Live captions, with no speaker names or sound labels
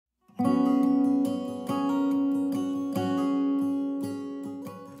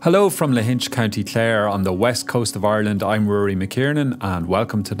Hello from Lahinch, County Clare on the west coast of Ireland. I'm Rory McKiernan and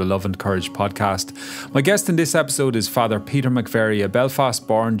welcome to the Love and Courage podcast. My guest in this episode is Fr Peter McVerry, a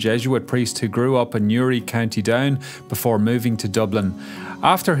Belfast-born Jesuit priest who grew up in Newry, County Down before moving to Dublin.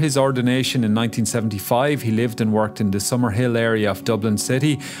 After his ordination in 1975, he lived and worked in the Summerhill area of Dublin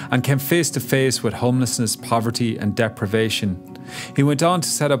City and came face to face with homelessness, poverty and deprivation. He went on to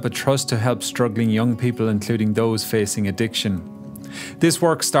set up a trust to help struggling young people, including those facing addiction. This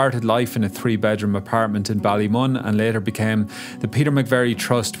work started life in a 3-bedroom apartment in Ballymun and later became the Peter McVerry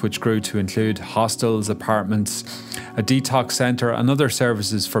Trust, which grew to include hostels, apartments, a detox centre and other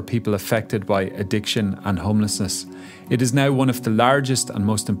services for people affected by addiction and homelessness. It is now one of the largest and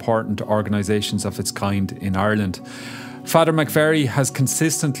most important organisations of its kind in Ireland. Fr McVerry has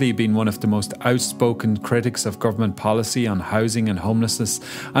consistently been one of the most outspoken critics of government policy on housing and homelessness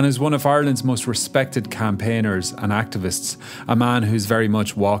and is one of Ireland's most respected campaigners and activists, a man who's very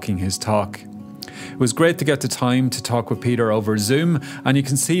much walking his talk. It was great to get the time to talk with Peter over Zoom, and you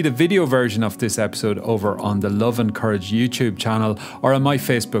can see the video version of this episode over on the Love and Courage YouTube channel or on my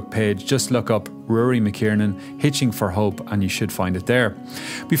Facebook page. Just look up Rory McKiernan, Hitching for Hope, and you should find it there.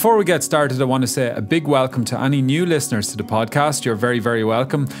 Before we get started, I want to say a big welcome to any new listeners to the podcast. You're very, very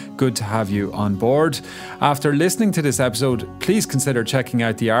welcome. Good to have you on board. After listening to this episode, please consider checking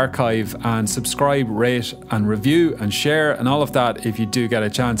out the archive and subscribe, rate and review and share and all of that if you do get a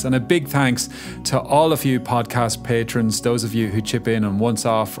chance. And a big thanks to all of you podcast patrons, those of you who chip in on once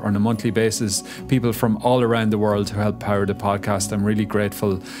off or on a monthly basis, people from all around the world who help power the podcast. I'm really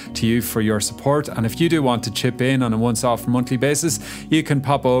grateful to you for your support. And if you do want to chip in on a once-off monthly basis, you can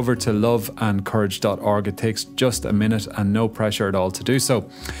pop over to loveandcourage.org. It takes just a minute and no pressure at all to do so.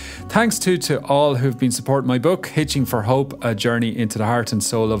 Thanks to all who've been supporting my book, Hitching for Hope, A Journey into the Heart and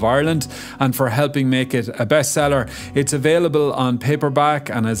Soul of Ireland, and for helping make it a bestseller. It's available on paperback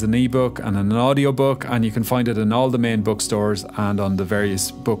and as an ebook and an audiobook, and you can find it in all the main bookstores and on the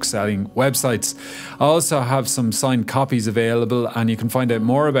various book-selling websites. I also have some signed copies available, and you can find out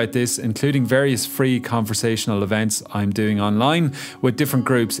more about this, including various free conversational events I'm doing online with different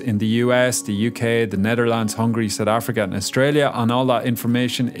groups in the US, the UK, the Netherlands, Hungary, South Africa and Australia, and all that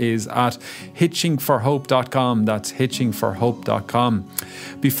information is at hitchingforhope.com. That's hitchingforhope.com.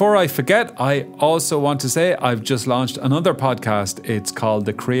 Before I forget, I also want to say I've just launched another podcast. It's called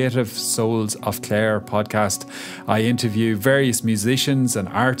the Creative Souls of Clare podcast. I interview various musicians and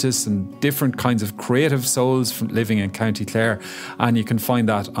artists and different kinds of creative souls from living in County Clare, and you can find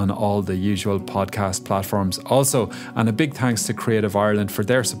that on all the usual podcast platforms also. And a big thanks to Creative Ireland for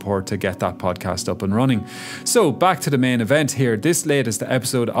their support to get that podcast up and running. So back to the main event here. This latest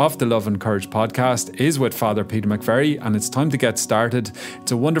episode of the Love and Courage podcast is with Fr Peter McVerry, and it's time to get started.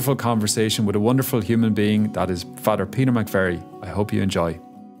 It's a wonderful conversation with a wonderful human being, that is Fr Peter McVerry. I hope you enjoy.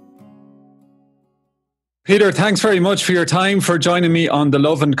 Peter, thanks very much for your time, for joining me on the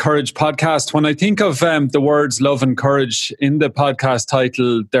Love and Courage podcast. When I think of the words love and courage in the podcast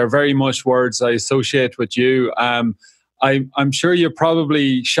title, they're very much words I associate with you. I'm sure you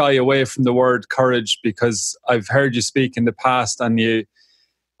probably shy away from the word courage because I've heard you speak in the past, and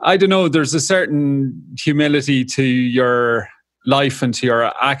I don't know, there's a certain humility to your life and to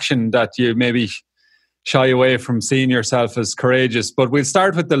your action that you maybe shy away from seeing yourself as courageous. But we'll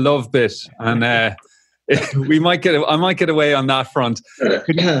start with the love bit, and I might get away on that front.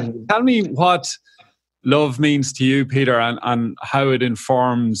 Could you tell me what love means to you, Peter, and how it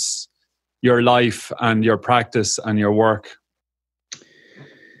informs your life and your practice and your work?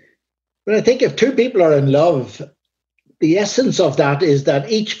 Well, I think if two people are in love, the essence of that is that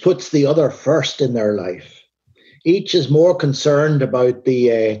each puts the other first in their life. Each is more concerned about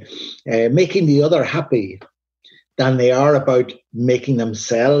the making the other happy than they are about making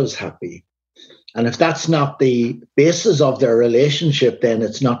themselves happy. And if that's not the basis of their relationship, then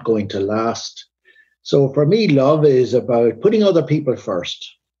it's not going to last. So for me, love is about putting other people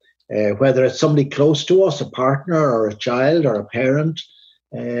first, whether it's somebody close to us, a partner or a child or a parent,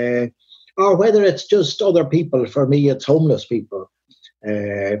 or whether it's just other people. For me, it's homeless people.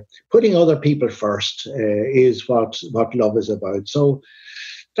 Putting other people first is what love is about. So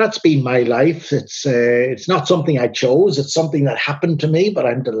that's been my life. It's not something I chose. It's something that happened to me, but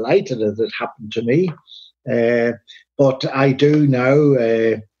I'm delighted that it happened to me. But I do now,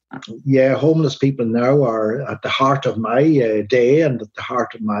 homeless people now are at the heart of my day and at the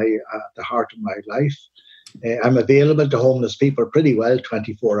heart of my life. I'm available to homeless people pretty well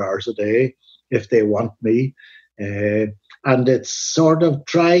 24 hours a day if they want me. And it's sort of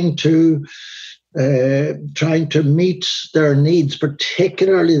trying to trying to meet their needs,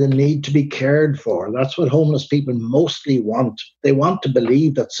 particularly the need to be cared for. That's what homeless people mostly want. They want to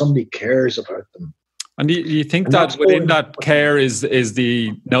believe that somebody cares about them. And do you think that within that care is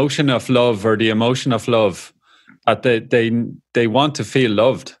the notion of love or the emotion of love, that they want to feel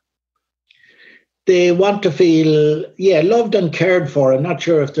loved? They want to feel, loved and cared for. I'm not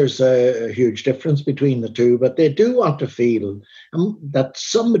sure if there's a huge difference between the two, but they do want to feel that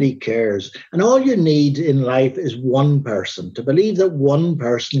somebody cares. And all you need in life is one person. To believe that one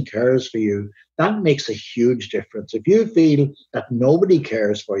person cares for you, that makes a huge difference. If you feel that nobody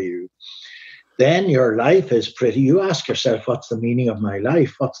cares for you, then your life is pretty. You ask yourself, what's the meaning of my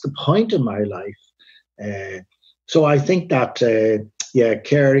life? What's the point of my life? So I think that,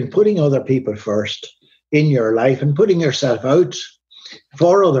 caring, putting other people first in your life and putting yourself out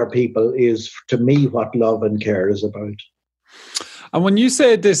for other people is, to me, what love and care is about. And when you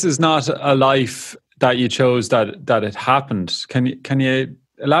say this is not a life that you chose, that it happened, can you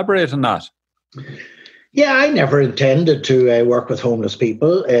elaborate on that? Yeah, I never intended to work with homeless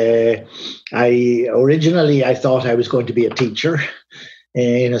people. I thought I was going to be a teacher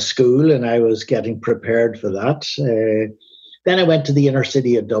in a school, and I was getting prepared for that. Then I went to the inner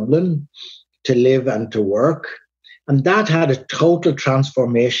city of Dublin to live and to work, and that had a total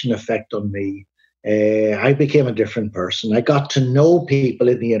transformation effect on me. I became a different person. I got to know people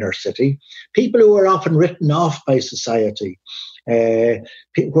in the inner city, people who were often written off by society, where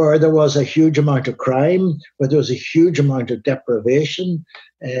there was a huge amount of crime, where there was a huge amount of deprivation.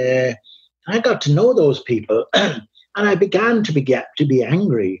 I got to know those people, and I began to be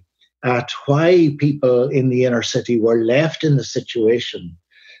angry at why people in the inner city were left in the situation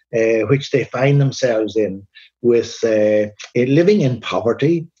which they find themselves in, with living in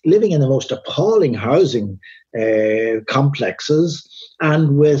poverty, living in the most appalling housing complexes,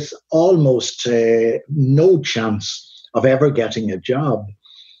 and with almost no chance of ever getting a job.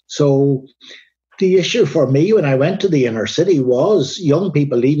 So the issue for me when I went to the inner city was young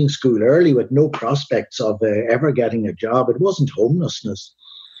people leaving school early with no prospects of ever getting a job. It wasn't homelessness,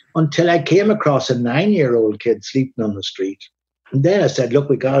 until I came across a 9-year-old kid sleeping on the street. And then I said, look,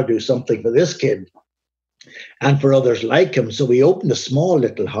 we got to do something for this kid and for others like him. So we opened a small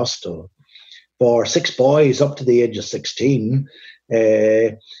little hostel for 6 boys up to the age of 16.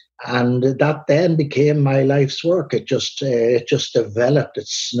 And that then became my life's work. It just developed. It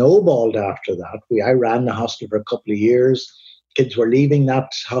snowballed after that. I ran the hostel for a couple of years. Kids were leaving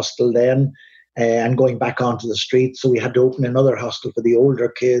that hostel then and going back onto the street. So we had to open another hostel for the older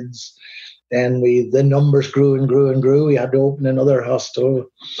kids. Then the numbers grew and grew and grew. We had to open another hostel.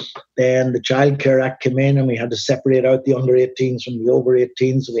 Then the Child Care Act came in and we had to separate out the under 18s from the over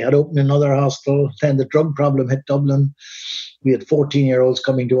 18s. So we had to open another hostel. Then the drug problem hit Dublin. We had 14-year-olds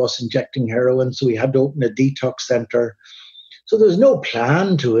coming to us injecting heroin. So we had to open a detox centre. So there was no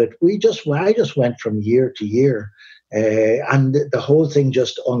plan to it. I just went from year to year. And the whole thing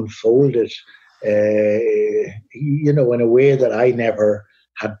just unfolded, in a way that I never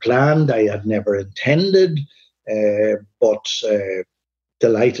had planned, I had never intended, but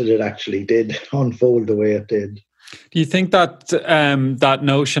delighted it actually did unfold the way it did. Do you think that that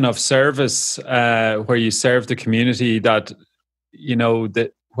notion of service, where you serve the community, that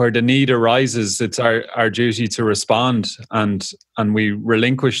where the need arises, it's our duty to respond, and we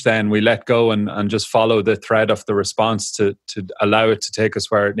relinquish, then we let go and just follow the thread of the response to allow it to take us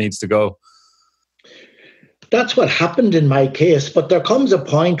where it needs to go? That's what happened in my case, but there comes a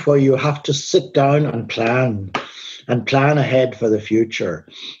point where you have to sit down and plan ahead for the future.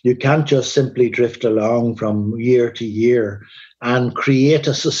 You can't just simply drift along from year to year and create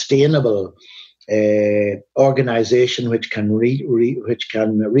a sustainable organization which can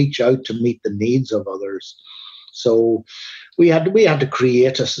reach out to meet the needs of others. So we had to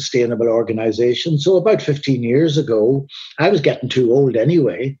create a sustainable organization. So about 15 years ago, I was getting too old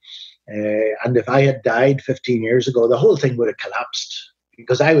anyway. And if I had died 15 years ago, the whole thing would have collapsed,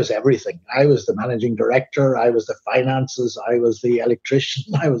 because I was everything. I was the managing director, I was the finances, I was the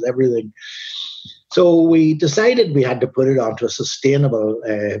electrician, I was everything. So we decided we had to put it onto a sustainable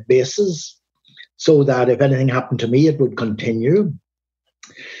basis, so that if anything happened to me, it would continue.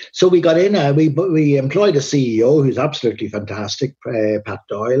 So we got in, we employed a CEO who's absolutely fantastic, Pat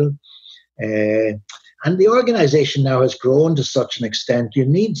Doyle. And the organization now has grown to such an extent, you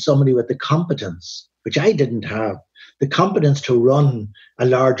need somebody with the competence, which I didn't have, the competence to run a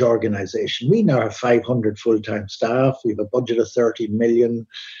large organization. We now have 500 full-time staff. We have a budget of 30 million.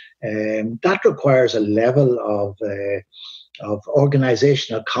 That requires a level of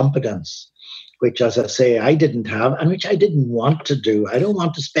organizational competence which, as I say, I didn't have and which I didn't want to do. I don't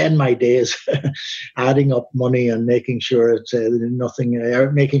want to spend my days adding up money and making sure it's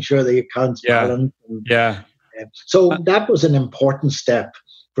making sure the account's balanced. So that was an important step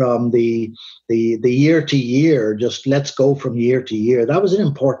from the year to year, just let's go from year to year. That was an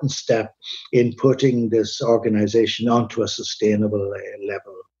important step in putting this organization onto a sustainable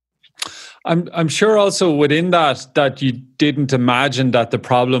level. I'm sure also within that you didn't imagine that the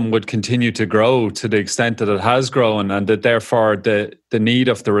problem would continue to grow to the extent that it has grown, and that therefore the need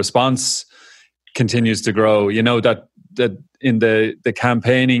of the response continues to grow. You know, that in the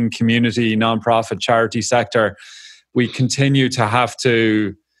campaigning community, nonprofit charity sector, we continue to have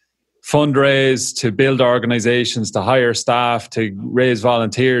to fundraise, to build organizations, to hire staff, to raise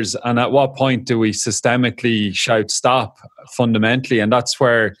volunteers. And at what point do we systemically shout stop fundamentally? And that's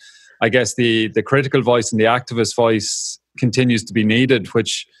where I guess the critical voice and the activist voice continues to be needed,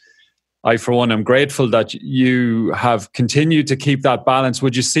 which I, for one, am grateful that you have continued to keep that balance.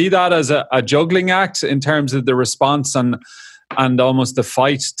 Would you see that as a juggling act in terms of the response and almost the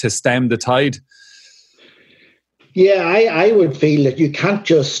fight to stem the tide? Yeah, I would feel that you can't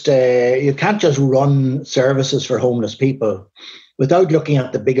just run services for homeless people without looking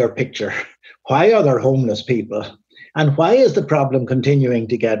at the bigger picture. Why are there homeless people? And why is the problem continuing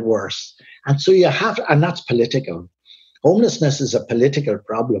to get worse? And so and that's political. Homelessness is a political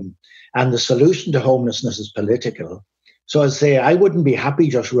problem, and the solution to homelessness is political. So I'd say I wouldn't be happy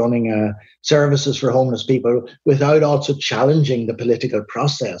just running services for homeless people without also challenging the political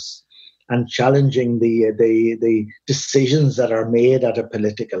process and challenging the decisions that are made at a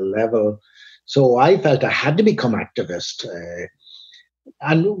political level. So I felt I had to become activist.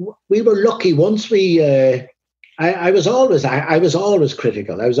 And we were lucky once we... I was always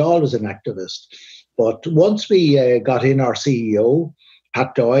critical. I was always an activist. But once we got in our CEO,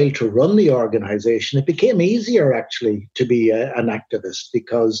 Pat Doyle, to run the organization, it became easier actually to be an activist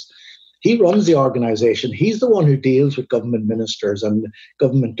because he runs the organization. He's the one who deals with government ministers and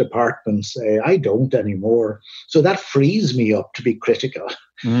government departments. I don't anymore. So that frees me up to be critical.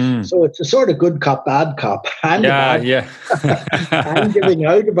 So it's a sort of good cop, bad cop. I'm giving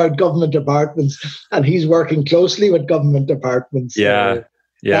out about government departments, and he's working closely with government departments. That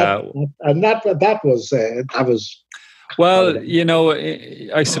was. Well, you know,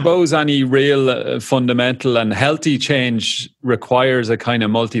 I suppose any real fundamental and healthy change requires a kind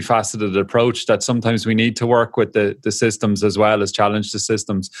of multifaceted approach that sometimes we need to work with the systems as well as challenge the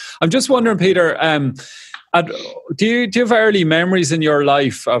systems. I'm just wondering, Peter, do you have early memories in your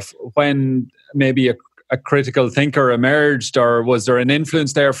life of when maybe a critical thinker emerged, or was there an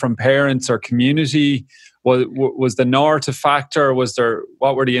influence there from parents or community? Was the North a factor?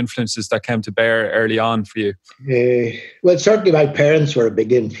 What were the influences that came to bear early on for you? Well, certainly my parents were a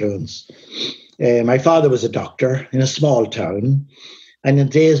big influence. My father was a doctor in a small town. And in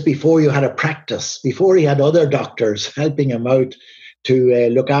the days before you had a practice, before he had other doctors helping him out to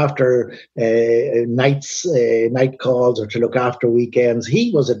look after night calls or to look after weekends,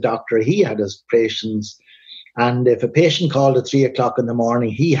 he was a doctor. He had his patients. And if a patient called at 3:00 in the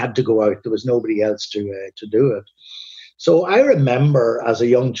morning, he had to go out. There was nobody else to do it. So I remember as a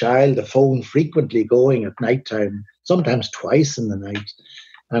young child, the phone frequently going at nighttime, sometimes twice in the night.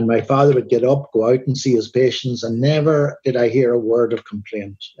 And my father would get up, go out and see his patients, and never did I hear a word of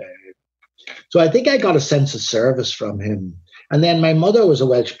complaint. So I think I got a sense of service from him. And then my mother was a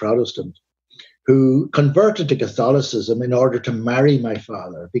Welsh Protestant who converted to Catholicism in order to marry my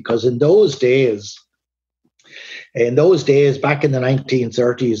father, because in those days, back in the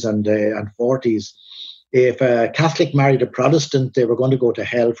 1930s and 40s, if a Catholic married a Protestant, they were going to go to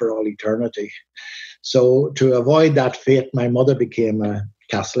hell for all eternity. So to avoid that fate, my mother became a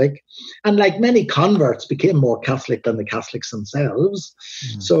Catholic, and like many converts, became more Catholic than the Catholics themselves.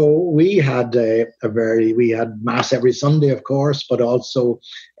 So we had we had Mass every Sunday, of course, but also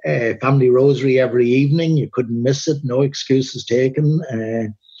family rosary every evening. You couldn't miss it, no excuses taken.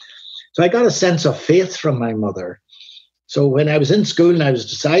 So I got a sense of faith from my mother. So when I was in school and I was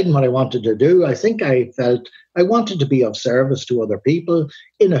deciding what I wanted to do, I think I felt I wanted to be of service to other people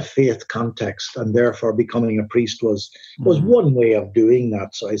in a faith context, and therefore becoming a priest was one way of doing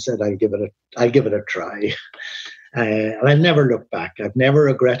that. So I said, I'll give it a try. And I've never looked back. I've never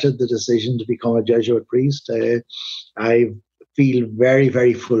regretted the decision to become a Jesuit priest. I feel very,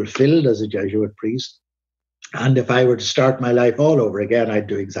 very fulfilled as a Jesuit priest. And if I were to start my life all over again, I'd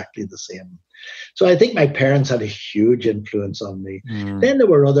do exactly the same. So I think my parents had a huge influence on me. Then there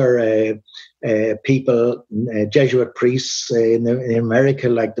were other people, Jesuit priests in America,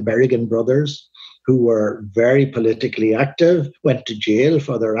 like the Berrigan brothers, who were very politically active, went to jail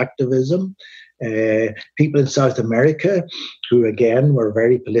for their activism. People in South America who, again, were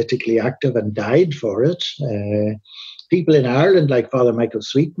very politically active and died for it. People in Ireland, like Father Michael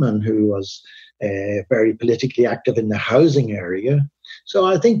Sweetman, who was very politically active in the housing area. So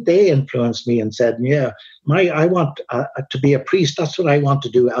I think they influenced me and said, yeah, I want to be a priest. That's what I want to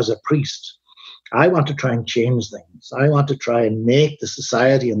do as a priest. I want to try and change things. I want to try and make the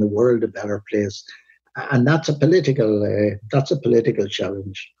society and the world a better place. And that's a political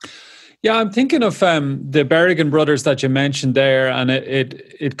challenge. Yeah, I'm thinking of the Berrigan brothers that you mentioned there, and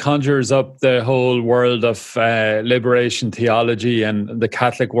it conjures up the whole world of liberation theology and the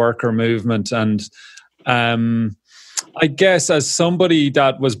Catholic worker movement. And I guess as somebody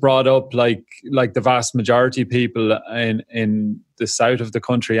that was brought up like the vast majority of people in the south of the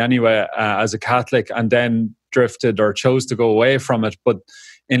country anyway, as a Catholic, and then drifted or chose to go away from it, but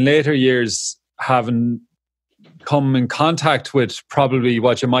in later years having come in contact with probably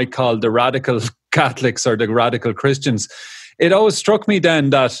what you might call the radical Catholics or the radical Christians, it always struck me then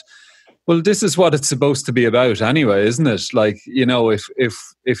that, well, this is what it's supposed to be about anyway, isn't it? Like, you know, if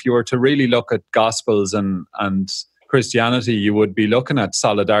you were to really look at Gospels and Christianity, you would be looking at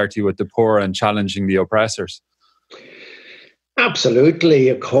solidarity with the poor and challenging the oppressors. Absolutely,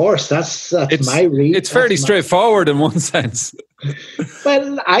 of course. That's my read. It's fairly straightforward in one sense.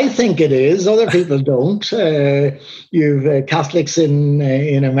 Well, I think it is. Other people don't. You've Catholics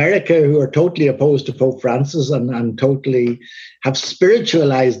in America who are totally opposed to Pope Francis and totally have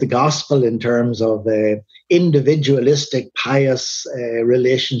spiritualized the gospel in terms of individualistic, pious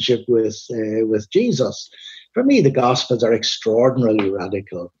relationship with Jesus. For me, the Gospels are extraordinarily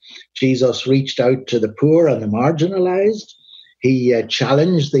radical. Jesus reached out to the poor and the marginalized. He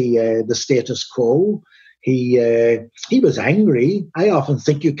challenged the status quo. He was angry. I often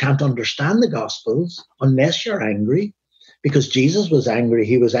think you can't understand the Gospels unless you're angry, because Jesus was angry.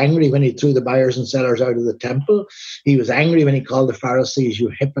 He was angry when he threw the buyers and sellers out of the temple. He was angry when he called the Pharisees,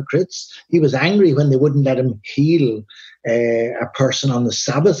 you hypocrites. He was angry when they wouldn't let him heal a person on the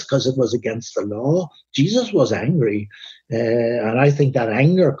Sabbath because it was against the law. Jesus was angry. And I think that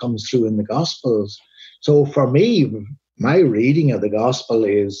anger comes through in the Gospels. So for me, my reading of the Gospel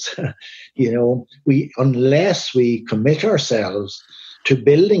is, unless we commit ourselves to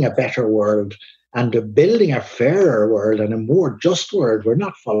building a better world and to building a fairer world and a more just world, we're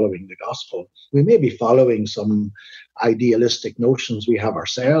not following the Gospel. We may be following some idealistic notions we have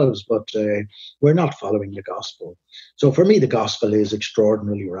ourselves, but we're not following the Gospel. So for me, the Gospel is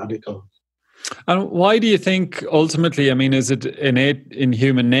extraordinarily radical. And why do you think ultimately, I mean, is it innate in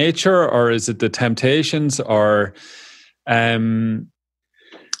human nature, or is it the temptations, or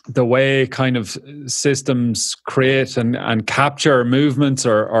the way kind of systems create and capture movements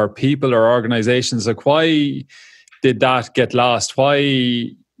or people or organizations? Like, why did that get lost?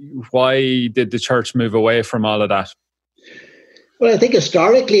 Why did the church move away from all of that? Well, I think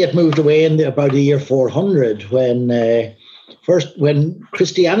historically it moved away in about the year 400 when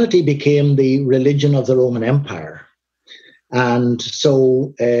Christianity became the religion of the Roman Empire. And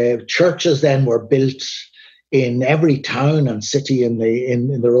so churches then were built in every town and city in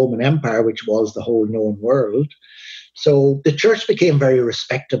the Roman Empire, which was the whole known world. So the church became very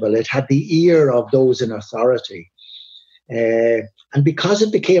respectable. It had the ear of those in authority. And because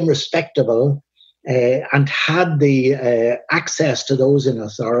it became respectable and had the access to those in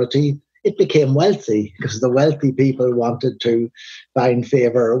authority, it became wealthy, because the wealthy people wanted to find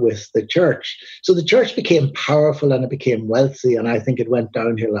favor with the church. So the church became powerful and it became wealthy, and I think it went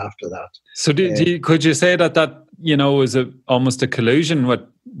downhill after that. So could you say that is almost a collusion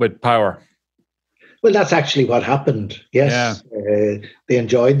with power? Well, that's actually what happened. Yes, yeah. They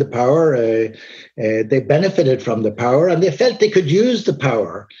enjoyed the power. They benefited from the power, and they felt they could use the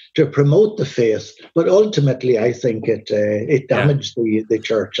power to promote the faith. But ultimately, I think it damaged the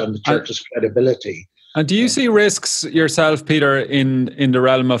church and the church's credibility. And do you see risks yourself, Peter, in the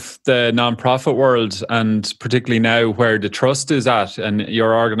realm of the non-profit world, and particularly now where the trust is at, and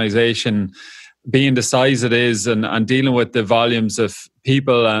your organisation being the size it is, and dealing with the volumes of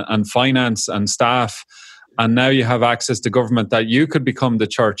people and finance and staff, and now you have access to government, that you could become the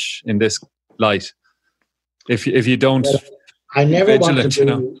church in this light if you don't? Well, I never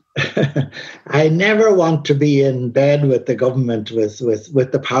I never want to be in bed with the government with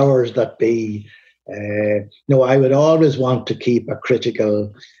the powers that be. No, I would always want to keep a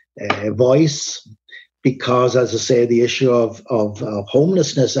critical voice. Because, as I say, the issue of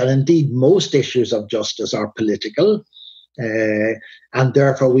homelessness, and indeed most issues of justice, are political, and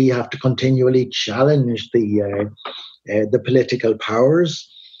therefore we have to continually challenge the political powers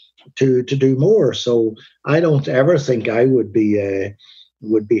to do more. So I don't ever think I would be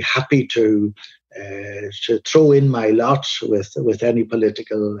would be happy to throw in my lot with any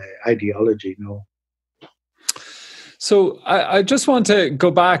political ideology. No. So I just want to go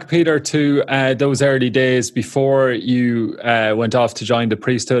back, Peter, to those early days before you went off to join the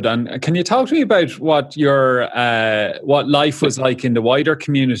priesthood. And can you talk to me about what what life was like in the wider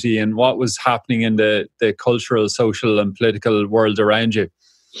community and what was happening in the cultural, social and political world around you?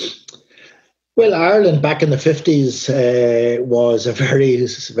 Well, Ireland back in the 50s was a very,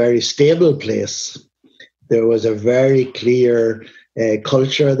 very stable place. There was a very clear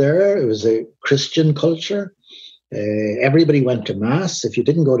culture there. It was a Christian culture. Everybody went to Mass. If you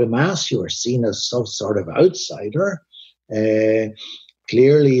didn't go to Mass, you were seen as some sort of outsider.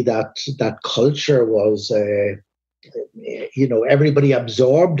 Clearly, that culture was, everybody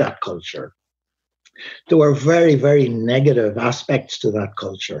absorbed that culture. There were very, very negative aspects to that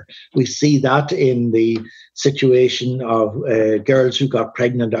culture. We see that in the situation of girls who got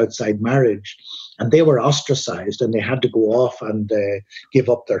pregnant outside marriage, and they were ostracized and they had to go off and give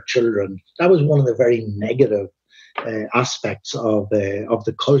up their children. That was one of the very negative aspects of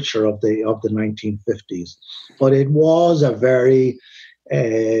the culture of the 1950s. But it was a very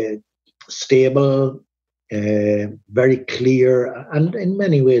stable, very clear, and in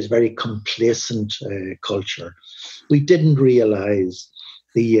many ways very complacent culture. We didn't realize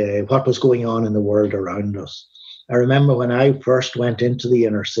what was going on in the world around us. I remember when I first went into the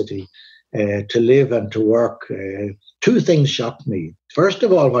inner city to live and to work, two things shocked me. First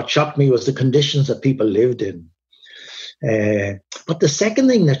of all, what shocked me was the conditions that people lived in. But the second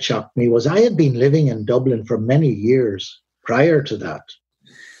thing that shocked me was I had been living in Dublin for many years prior to that.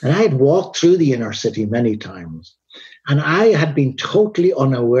 And I had walked through the inner city many times. And I had been totally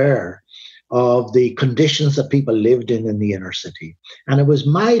unaware of the conditions that people lived in the inner city. And it was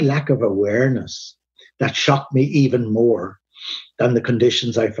my lack of awareness that shocked me even more than the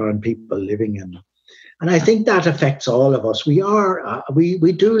conditions I found people living in. And I think that affects all of us. We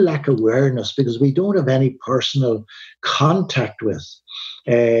do lack awareness because we don't have any personal contact with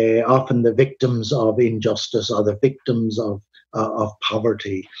often the victims of injustice or the victims of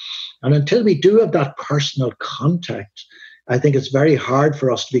poverty. And until we do have that personal contact, I think it's very hard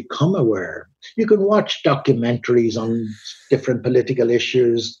for us to become aware. You can watch documentaries on different political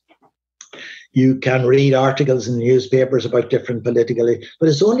issues. You can read articles in newspapers about different political issues, but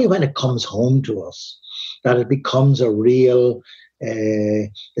it's only when it comes home to us that it becomes a real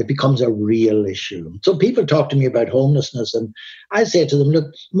issue. So people talk to me about homelessness, and I say to them,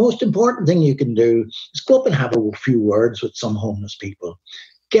 look, the most important thing you can do is go up and have a few words with some homeless people.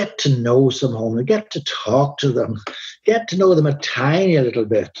 Get to know some homeless, get to talk to them, get to know them a tiny little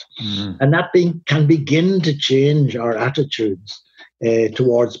bit. Mm-hmm. And that can begin to change our attitudes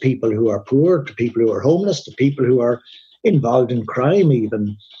towards people who are poor, to people who are homeless, to people who are involved in crime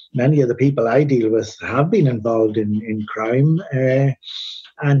even. Many of the people I deal with have been involved in crime,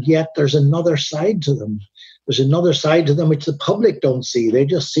 and yet there's another side to them. There's another side to them which the public don't see. They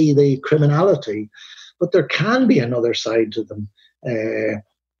just see the criminality. But there can be another side to them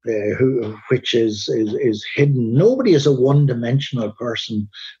which is hidden. Nobody is a one-dimensional person.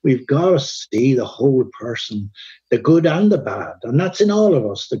 We've got to see the whole person, the good and the bad. And that's in all of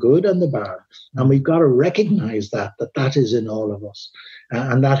us, the good and the bad. And we've got to recognize that is in all of us.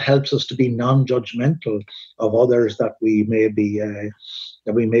 And that helps us to be non-judgmental of others that we may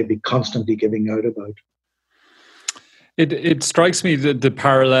be constantly giving out about. It strikes me that the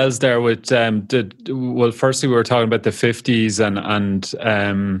parallels there with firstly we were talking about the 50s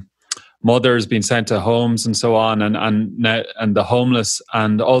and mothers being sent to homes and so on, and the homeless,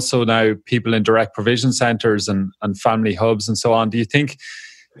 and also now people in direct provision centres and family hubs and so on. Do you think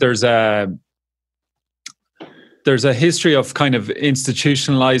there's a history of kind of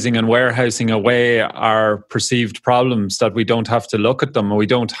institutionalizing and warehousing away our perceived problems, that we don't have to look at them, and we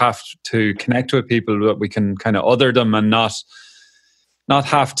don't have to connect with people, but we can kind of other them and not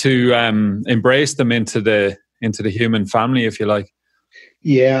have to embrace them into the human family, if you like?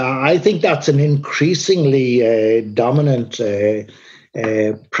 Yeah, I think that's an increasingly dominant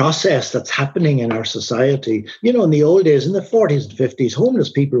process that's happening in our society. You know, in the old days, in the 40s and 50s, homeless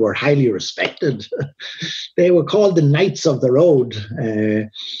people were highly respected. They were called the knights of the road,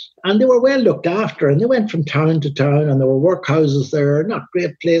 and they were well looked after, and they went from town to town, and there were workhouses there, not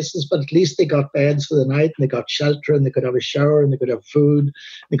great places, but at least they got beds for the night, and they got shelter, and they could have a shower, and they could have food.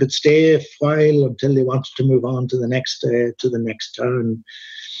 They could stay a while until they wanted to move on to the next town.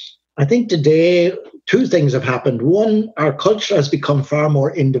 I think today, two things have happened. One, our culture has become far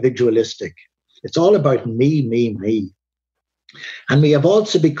more individualistic. It's all about me, me, me. And we have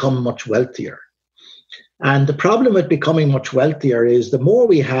also become much wealthier. And the problem with becoming much wealthier is the more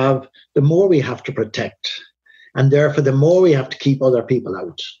we have to protect. And therefore, the more we have to keep other people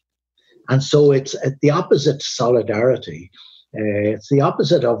out. And so it's the opposite to solidarity. It's the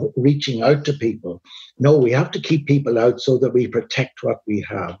opposite of reaching out to people. No, we have to keep people out so that we protect what we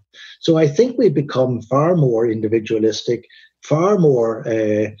have. So I think we become far more individualistic, far more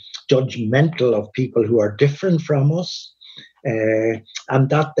judgmental of people who are different from us. And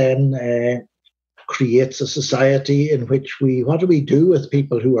that then creates a society in which what do we do with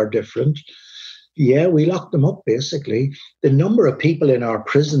people who are different? Yeah, we lock them up, basically. The number of people in our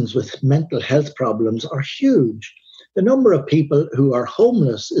prisons with mental health problems are huge. The number of people who are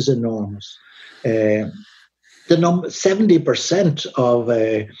homeless is enormous. 70% of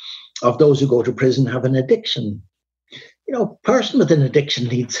those who go to prison have an addiction. You know, a person with an addiction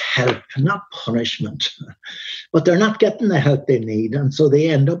needs help, not punishment. But they're not getting the help they need, and so they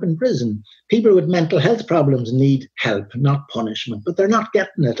end up in prison. People with mental health problems need help, not punishment, but they're not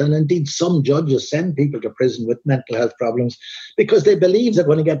getting it. And indeed, some judges send people to prison with mental health problems because they believe they're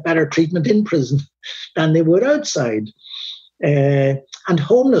going to get better treatment in prison than they would outside. And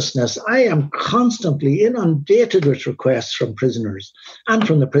homelessness, I am constantly inundated with requests from prisoners and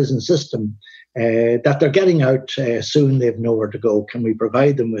from the prison system that they're getting out soon, they've nowhere to go. Can we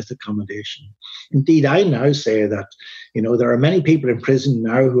provide them with accommodation? Indeed, I now say that, there are many people in prison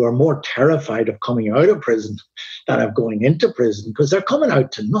now who are more terrified of coming out of prison than of going into prison, because they're coming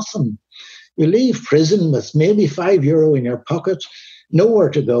out to nothing. You leave prison with maybe €5 in your pocket, nowhere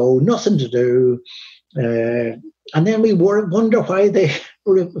to go, nothing to do. And then we wonder why they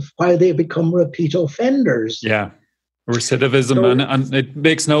become repeat offenders. Yeah. Recidivism, and it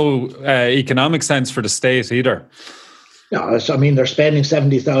makes no economic sense for the state either. No, I mean, they're spending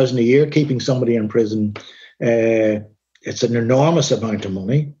 $70,000 a year keeping somebody in prison. It's an enormous amount of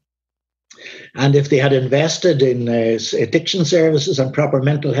money. And if they had invested in addiction services and proper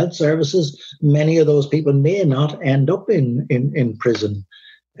mental health services, many of those people may not end up in prison.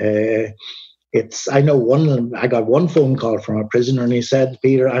 I got one phone call from a prisoner and he said,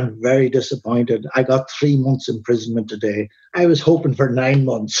 "Peter, I'm very disappointed. I got 3 months imprisonment today. I was hoping for 9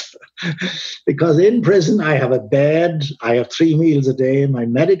 months." Because in prison, I have a bed, I have 3 meals a day, my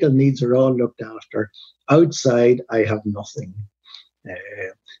medical needs are all looked after. Outside, I have nothing.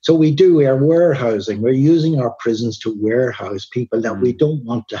 So we are warehousing. We're using our prisons to warehouse people that we don't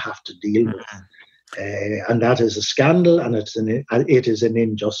want to have to deal with. And that is a scandal, and it is an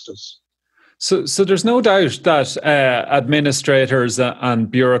injustice. So there's no doubt that administrators and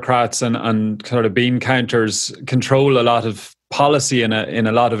bureaucrats and sort of bean counters control a lot of policy in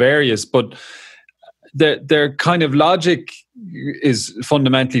a lot of areas, but their kind of logic is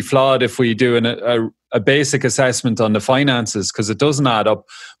fundamentally flawed if we do a basic assessment on the finances, because it doesn't add up.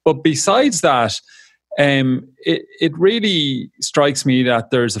 But besides that, it really strikes me that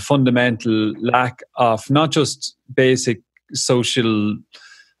there's a fundamental lack of not just basic social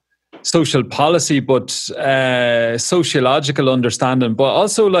policy, but sociological understanding, but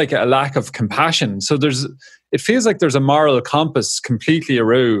also like a lack of compassion. So it feels like there's a moral compass completely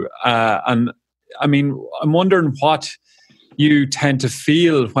awry. And I mean, I'm wondering what you tend to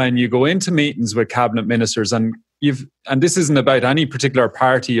feel when you go into meetings with cabinet ministers, and this isn't about any particular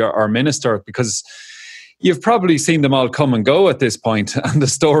party or minister, because you've probably seen them all come and go at this point, and the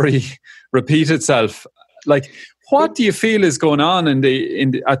story repeats itself. Like, what do you feel is going on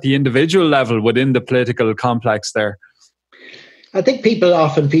at the individual level within the political complex there? I think people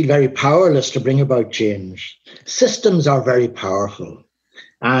often feel very powerless to bring about change. Systems are very powerful,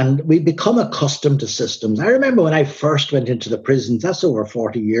 and we become accustomed to systems. I remember when I first went into the prisons, that's over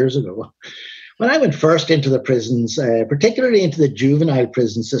 40 years ago. When I went first into the prisons, particularly into the juvenile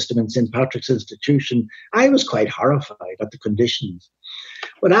prison system in St. Patrick's Institution, I was quite horrified at the conditions.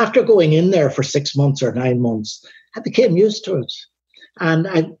 But after going in there for 6 months or 9 months, I became used to it. And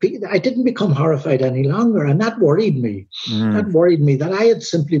I didn't become horrified any longer. And that worried me. That worried me that I had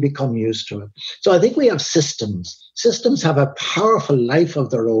simply become used to it. So I think we have systems. Systems have a powerful life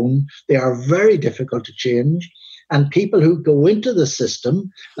of their own. They are very difficult to change. And people who go into the system,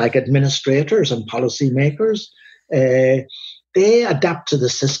 like administrators and policymakers, they adapt to the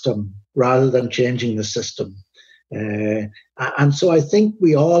system rather than changing the system. And so I think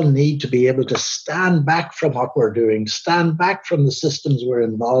we all need to be able to stand back from what we're doing, stand back from the systems we're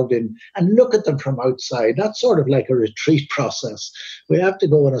involved in, and look at them from outside. That's sort of like a retreat process. We have to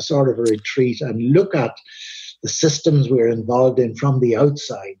go on a sort of a retreat and look at the systems we're involved in from the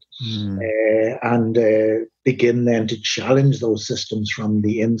outside, and begin then to challenge those systems from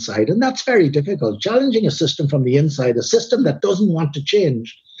the inside. And that's very difficult. Challenging a system from the inside, a system that doesn't want to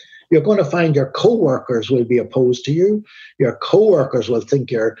change, You're going to find your co-workers will be opposed to you. Your co-workers will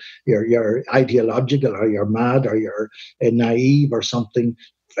think you're ideological, or you're mad, or you're naive or something.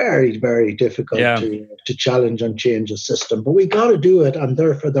 Very, very difficult to challenge and change a system. But we got to do it, and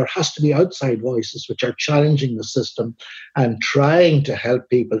therefore there has to be outside voices which are challenging the system and trying to help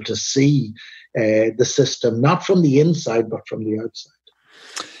people to see the system, not from the inside, but from the outside.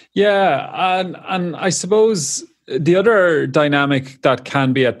 Yeah, and I suppose the other dynamic that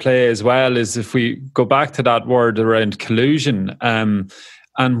can be at play as well is if we go back to that word around collusion, and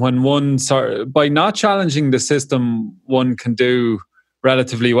when one by not challenging the system, one can do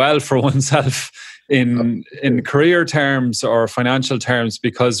relatively well for oneself in career terms or financial terms,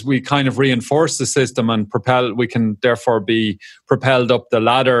 because we kind of reinforce the system and we can therefore be propelled up the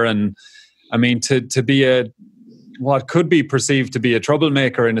ladder. And I mean, to be what could be perceived to be a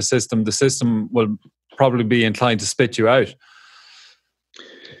troublemaker in a system, the system will probably be inclined to spit you out.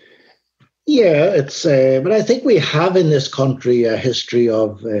 Yeah, it's but I think we have in this country a history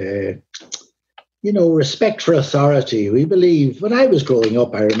of respect for authority. We believe, when I was growing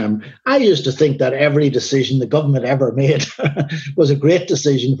up, I remember, I used to think that every decision the government ever made was a great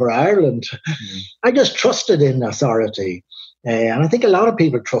decision for Ireland. Mm-hmm. I just trusted in authority. And I think a lot of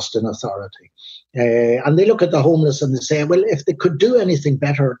people trust in authority. And they look at the homeless and they say, well, if they could do anything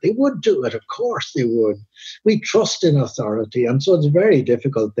better, they would do it. Of course they would. We trust in authority. And so it's very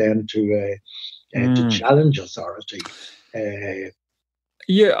difficult then to challenge authority.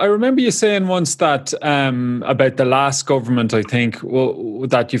 Yeah, I remember you saying once that about the last government, I think,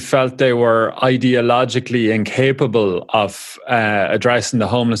 that you felt they were ideologically incapable of addressing the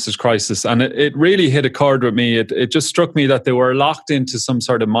homelessness crisis. And it really hit a chord with me. It just struck me that they were locked into some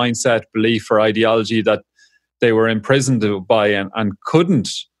sort of mindset, belief or ideology that they were imprisoned by and couldn't.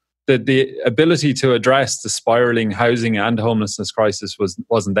 The ability to address the spiralling housing and homelessness crisis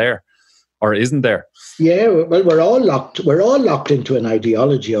wasn't there. Or isn't there? Yeah, well, we're all locked into an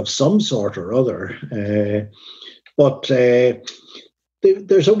ideology of some sort or other. But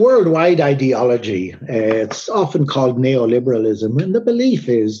there's a worldwide ideology. It's often called neoliberalism, and the belief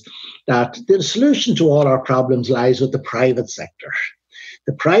is that the solution to all our problems lies with the private sector.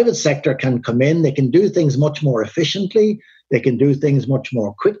 The private sector can come in; they can do things much more efficiently. They can do things much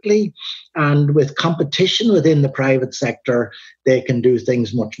more quickly. And with competition within the private sector, they can do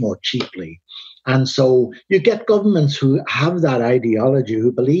things much more cheaply. And so you get governments who have that ideology,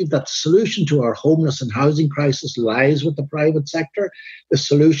 who believe that the solution to our homeless and housing crisis lies with the private sector. The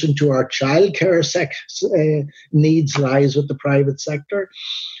solution to our childcare needs lies with the private sector.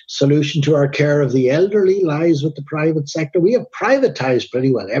 Solution to our care of the elderly lies with the private sector. We have privatized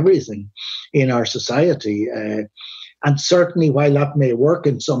pretty well everything in our society. And certainly, while that may work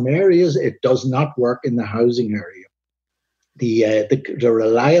in some areas, it does not work in the housing area. The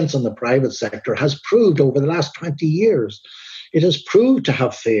reliance on the private sector has proved over the last 20 years, it has proved to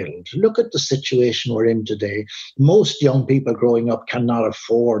have failed. Look at the situation we're in today. Most young people growing up cannot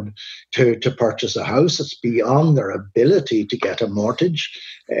afford to purchase a house. It's beyond their ability to get a mortgage.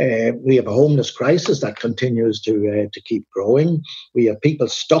 We have a homeless crisis that continues to keep growing. We have people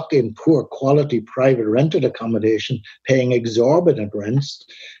stuck in poor quality private rented accommodation, paying exorbitant rents,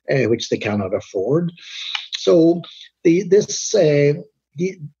 which they cannot afford. So that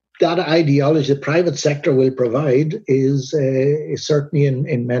ideology the private sector will provide is certainly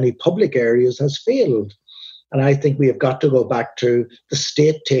in many public areas has failed. And I think we have got to go back to the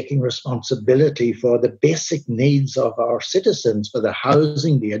state taking responsibility for the basic needs of our citizens, for the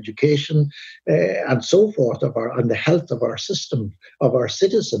housing, the education, and so forth, and the health of our system, of our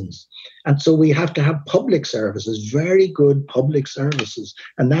citizens. And so we have to have public services, very good public services,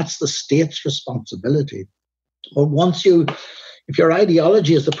 and that's the state's responsibility. But if your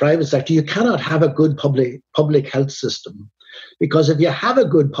ideology is the private sector, you cannot have a good public health system. Because if you have a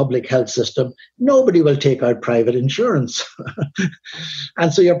good public health system, nobody will take out private insurance.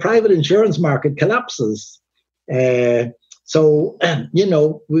 And so your private insurance market collapses. So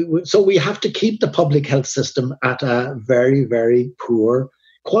we have to keep the public health system at a very, very poor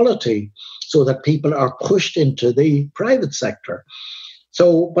quality so that people are pushed into the private sector.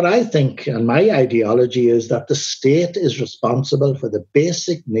 So, but I think, and my ideology is that the state is responsible for the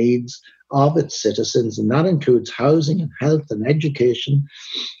basic needs of its citizens, and that includes housing and health and education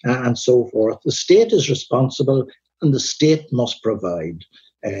and so forth. The state is responsible, and the state must provide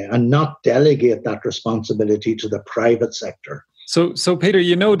and not delegate that responsibility to the private sector. So Peter,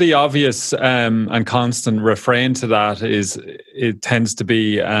 the obvious and constant refrain to that is it tends to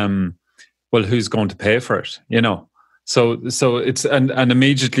be, well, who's going to pay for it? So it's and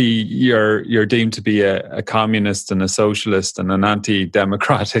immediately you're deemed to be a communist and a socialist and an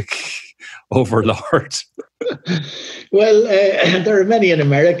anti-democratic overlord. Well, there are many in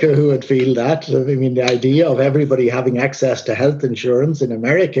America who would feel that. I mean, the idea of everybody having access to health insurance in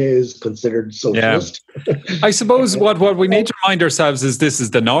America is considered socialist. Yeah. I suppose what we need to remind ourselves is this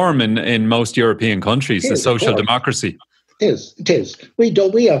is the norm in most European countries, the social democracy. It is. We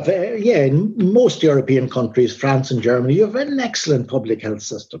have, in most European countries, France and Germany, you have an excellent public health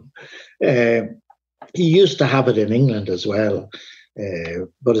system. You used to have it in England as well.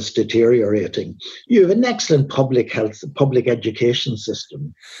 But it's deteriorating. You have an excellent public education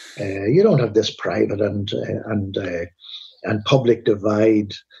system. You don't have this private and public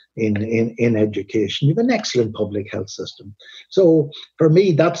divide in education. You have an excellent public health system. So for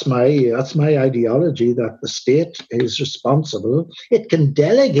me, that's my ideology, that the state is responsible. It can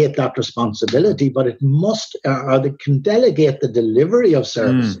delegate that responsibility, but it can delegate the delivery of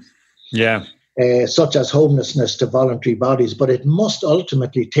services. Yeah. Such as homelessness, to voluntary bodies, but it must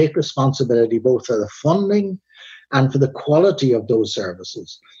ultimately take responsibility both for the funding and for the quality of those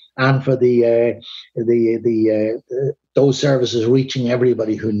services, and for those services reaching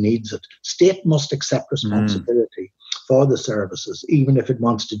everybody who needs it. State must accept responsibility for the services, even if it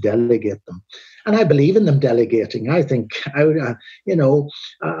wants to delegate them. And I believe in them delegating. I think, I don't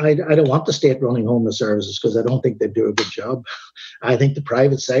want the state running homeless services because I don't think they do a good job. I think the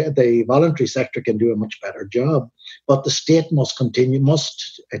voluntary sector can do a much better job. But the state must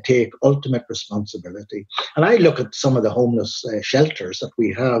take ultimate responsibility. And I look at some of the homeless shelters that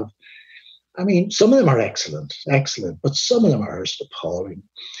we have. I mean, some of them are excellent, but some of them are just appalling.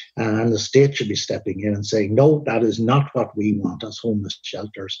 And the state should be stepping in and saying, no, that is not what we want as homeless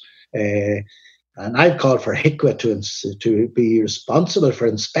shelters. And I've called for HICWA to be responsible for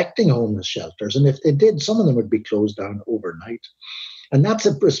inspecting homeless shelters. And if they did, some of them would be closed down overnight. And that's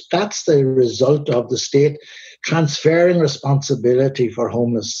the result of the state transferring responsibility for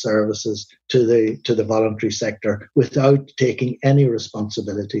homeless services to the voluntary sector without taking any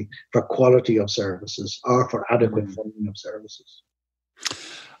responsibility for quality of services or for adequate funding of services.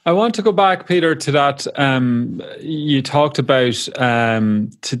 I want to go back, Peter, to that. You talked about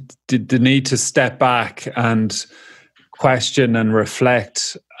the need to step back and question and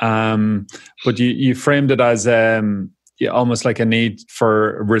reflect, but you framed it as almost like a need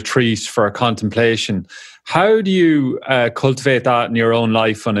for retreat, for contemplation. How do you cultivate that in your own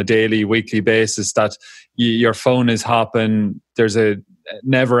life on a daily, weekly basis, that your phone is hopping, there's a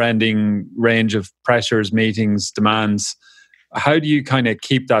never-ending range of pressures, meetings, demands? How do you kind of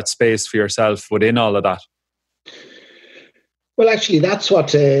keep that space for yourself within all of that? Well, actually, that's what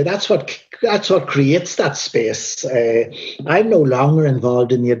creates that space. I'm no longer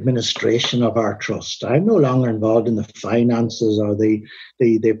involved in the administration of our trust. I'm no longer involved in the finances or the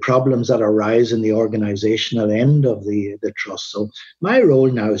problems that arise in the organizational end of the trust. So my role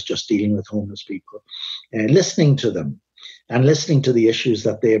now is just dealing with homeless people, listening to them and listening to the issues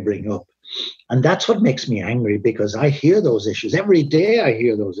that they bring up. And that's what makes me angry, because I hear those issues. Every day I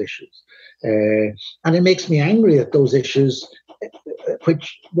hear those issues. And it makes me angry that those issues,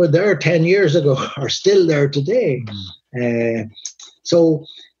 which were there 10 years ago, are still there today. So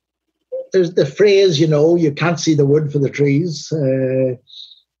there's the phrase, you can't see the wood for the trees.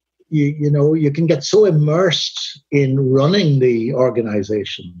 You can get so immersed in running the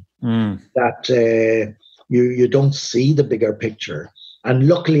organization that you don't see the bigger picture. And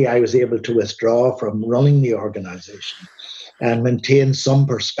luckily, I was able to withdraw from running the organization and maintain some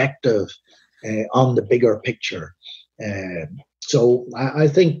perspective on the bigger picture. So I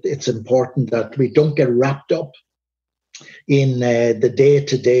think it's important that we don't get wrapped up in the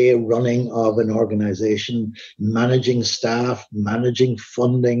day-to-day running of an organization, managing staff, managing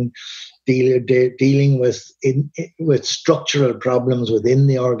funding, dealing with structural problems within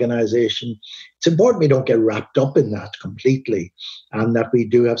the organization. It's important we don't get wrapped up in that completely, and that we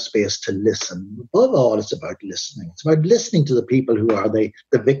do have space to listen. Above all, it's about listening. It's about listening to the people who are the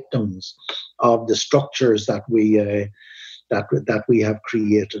victims of the structures that we have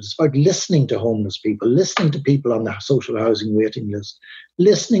created. It's about listening to homeless people, listening to people on the social housing waiting list,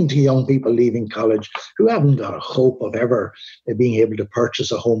 listening to young people leaving college who haven't got a hope of ever being able to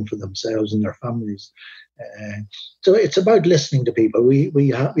purchase a home for themselves and their families. So it's about listening to people.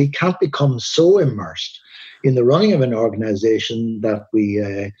 We can't become so immersed in the running of an organization that we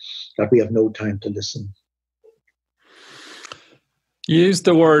have no time to listen. You used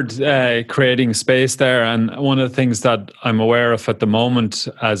the word creating space there, and one of the things that I'm aware of at the moment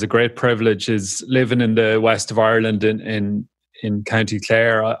as a great privilege is living in the west of Ireland in in County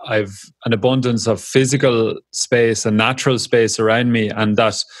Clare, I've an abundance of physical space and natural space around me, and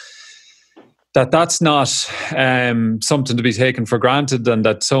that's not something to be taken for granted, and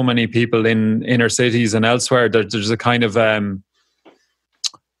that so many people in inner cities and elsewhere, there's a kind of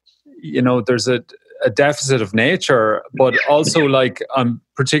there's a deficit of nature, but also like I'm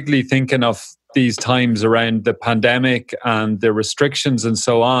particularly thinking of these times around the pandemic and the restrictions and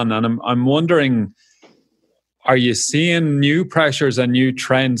so on, and I'm wondering, are you seeing new pressures and new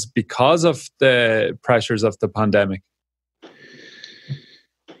trends because of the pressures of the pandemic?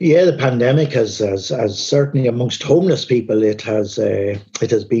 Yeah, the pandemic has certainly amongst homeless people, it has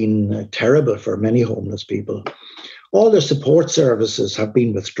been terrible for many homeless people. All the support services have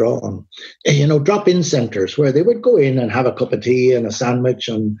been withdrawn. Drop-in centres where they would go in and have a cup of tea and a sandwich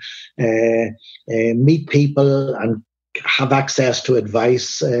and meet people and have access to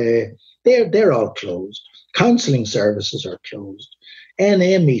advice. They're all closed. Counselling services are closed.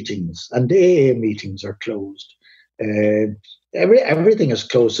 NA meetings and AA meetings are closed. Everything is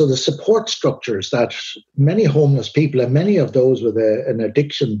closed. So the support structures that many homeless people and many of those with an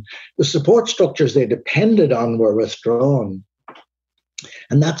addiction, the support structures they depended on were withdrawn.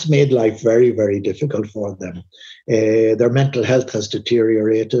 And that's made life very, very difficult for them. Their mental health has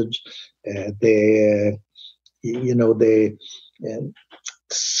deteriorated.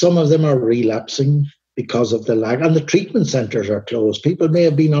 Some of them are relapsing because of the lack, and the treatment centres are closed. People may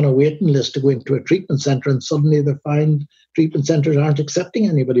have been on a waiting list to go into a treatment centre, and suddenly they find treatment centres aren't accepting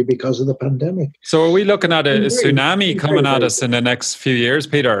anybody because of the pandemic. So are we looking at a tsunami coming at us in the next few years,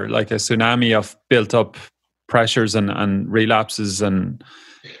 Peter? Like a tsunami of built up pressures and relapses? And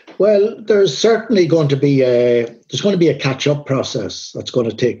well, there's certainly going to be a catch up process that's going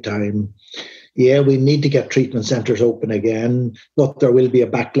to take time. Yeah, we need to get treatment centres open again, but there will be a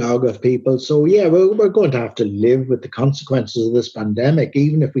backlog of people. So, yeah, we're going to have to live with the consequences of this pandemic,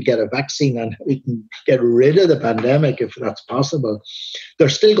 even if we get a vaccine and we can get rid of the pandemic, if that's possible.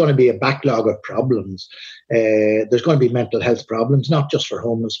 There's still going to be a backlog of problems. There's going to be mental health problems, not just for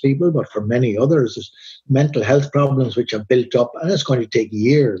homeless people, but for many others. There's mental health problems which have built up, and it's going to take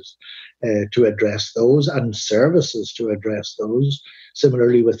years to address those, and services to address those.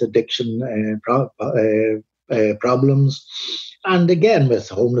 Similarly with addiction problems. And again, with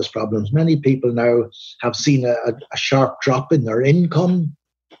homeless problems, many people now have seen a sharp drop in their income.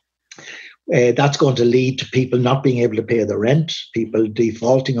 That's going to lead to people not being able to pay the rent, people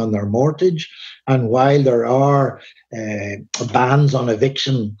defaulting on their mortgage. And while there are bans on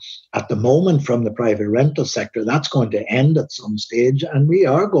eviction at the moment from the private rental sector, that's going to end at some stage. And we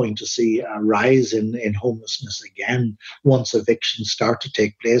are going to see a rise in homelessness again once evictions start to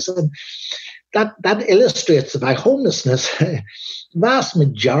take place. And that illustrates the fact homelessness, vast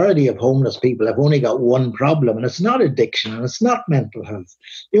majority of homeless people have only got one problem, and it's not addiction and it's not mental health.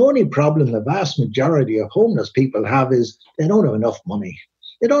 The only problem the vast majority of homeless people have is they don't have enough money.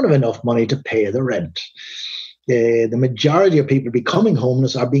 They don't have enough money to pay the rent. The majority of people becoming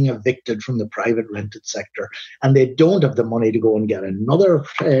homeless are being evicted from the private rented sector, and they don't have the money to go and get another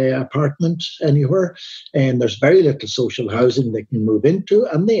apartment anywhere. And there's very little social housing they can move into,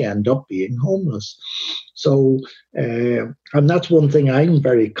 and they end up being homeless. So, and that's one thing I'm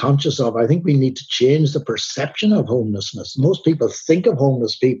very conscious of. I think we need to change the perception of homelessness. Most people think of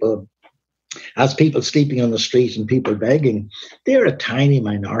homeless people as people sleeping on the street and people begging. They're a tiny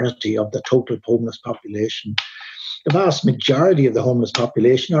minority of the total homeless population. The vast majority of the homeless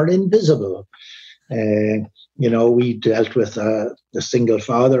population are invisible. We dealt with a single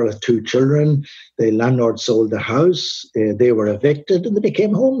father with 2 children. The landlord sold the house. They were evicted and they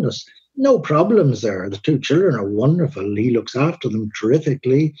became homeless. No problems there. The 2 children are wonderful. He looks after them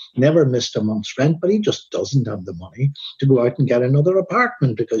terrifically, never missed a month's rent, but he just doesn't have the money to go out and get another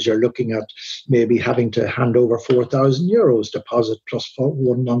apartment, because you're looking at maybe having to hand over €4,000 deposit plus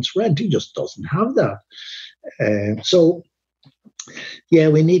 1 month's rent. He just doesn't have that.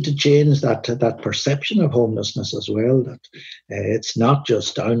 We need to change that perception of homelessness as well, that it's not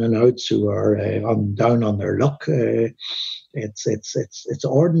just down and outs who are down on their luck. It's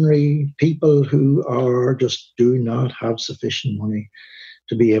ordinary people who are just do not have sufficient money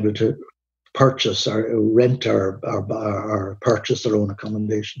to be able to purchase or rent or purchase their own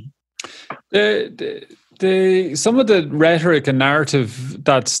accommodation. Some of the rhetoric and narrative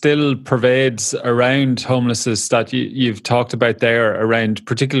that still pervades around homelessness that you've talked about there, around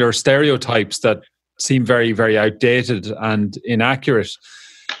particular stereotypes that seem very, very outdated and inaccurate.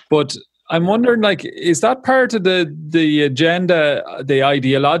 But I'm wondering, is that part of the agenda, the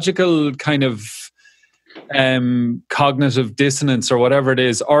ideological kind of cognitive dissonance or whatever it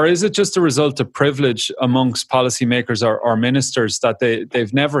is? Or is it just a result of privilege amongst policymakers or ministers that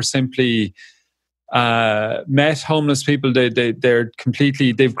they've never simply met homeless people?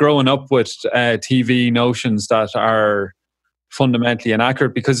 They've grown up with TV notions that are fundamentally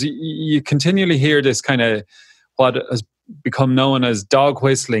inaccurate, because you continually hear this kind of what has become known as dog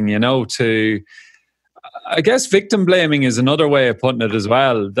whistling, to, I guess, victim blaming is another way of putting it as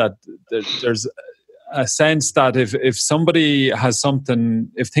well, that there's a sense that if somebody has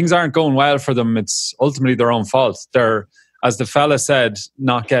something, if things aren't going well for them, it's ultimately their own fault. They're, as the fella said,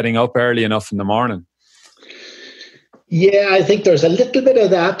 not getting up early enough in the morning. Yeah, I think there's a little bit of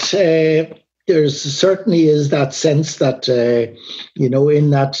that. There's certainly is that sense that, in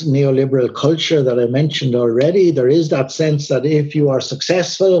that neoliberal culture that I mentioned already, there is that sense that if you are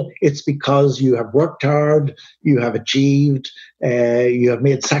successful, it's because you have worked hard, you have achieved, you have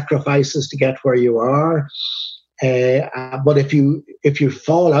made sacrifices to get where you are. But if you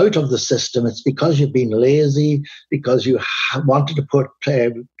fall out of the system, it's because you've been lazy, because you wanted to put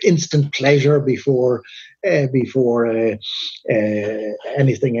instant pleasure before anything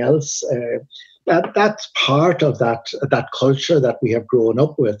else. That's part of that culture that we have grown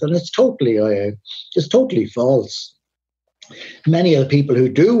up with, and it's totally false. Many of the people who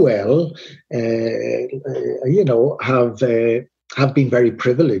do well, have been very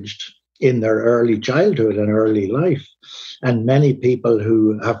privileged in their early childhood and early life. And many people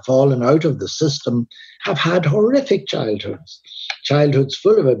who have fallen out of the system have had horrific childhoods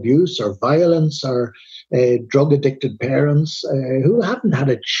full of abuse or violence, or drug-addicted parents who haven't had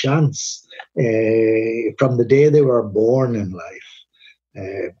a chance from the day they were born in life.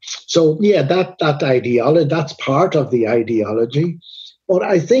 That ideology, that's part of the ideology. But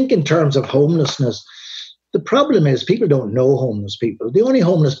I think in terms of homelessness, the problem is people don't know homeless people. The only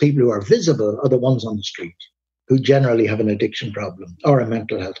homeless people who are visible are the ones on the street, who generally have an addiction problem or a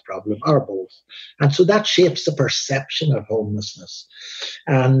mental health problem or both. And so that shapes the perception of homelessness.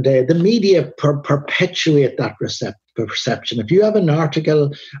 And the media perpetuate that perception. If you have an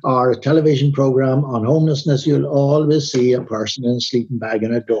article or a television program on homelessness, you'll always see a person in a sleeping bag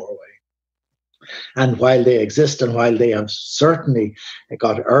in a doorway. And while they exist and while they have certainly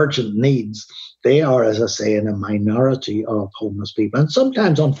got urgent needs, they are, as I say, in a minority of homeless people. And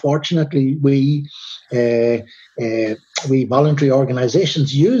sometimes, unfortunately, we voluntary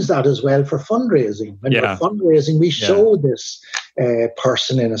organizations use that as well for fundraising. When we're fundraising, we show this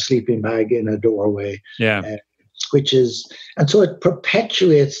person in a sleeping bag in a doorway. And so it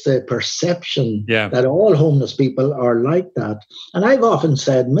perpetuates the perception that all homeless people are like that. And I've often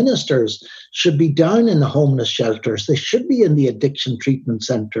said ministers should be down in the homeless shelters. They should be in the addiction treatment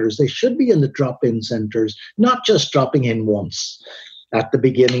centres. They should be in the drop-in centres, not just dropping in once at the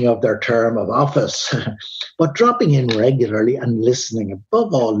beginning of their term of office, but dropping in regularly and listening,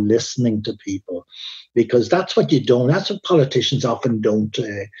 above all, listening to people. Because that's what politicians often don't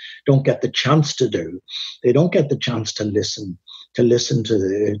get the chance to do. They don't get the chance to listen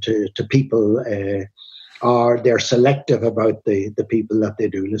to people, or they're selective about the people that they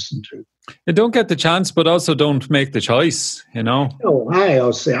do listen to. They don't get the chance, but also don't make the choice, No,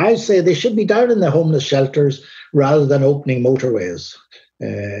 I say they should be down in the homeless shelters rather than opening motorways.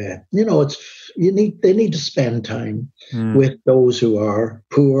 They need to spend time with those who are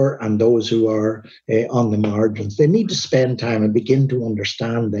poor and those who are on the margins. They need to spend time and begin to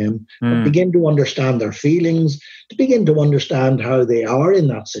understand them, begin to understand their feelings, to begin to understand how they are in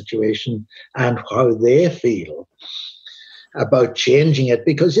that situation and how they feel about changing it.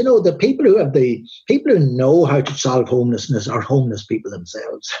 Because, the people who know how to solve homelessness are homeless people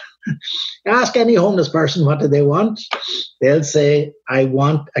themselves. Ask any homeless person, what do they want? They'll say, I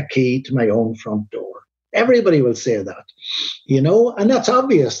want a key to my own front door. Everybody will say that, and that's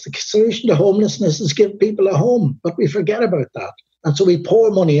obvious. The solution to homelessness is give people a home, but we forget about that. And so we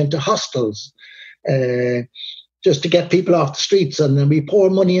pour money into hostels just to get people off the streets, and then we pour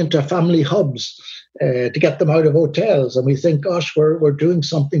money into family hubs to get them out of hotels. And we think, gosh, we're doing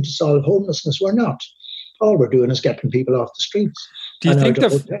something to solve homelessness. We're not. All we're doing is getting people off the streets and out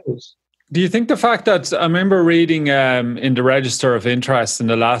of hotels. Do you think the fact that I remember reading in the Register of Interest in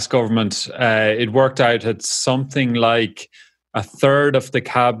the last government, it worked out at something like a third of the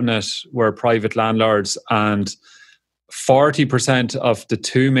cabinet were private landlords and 40% of the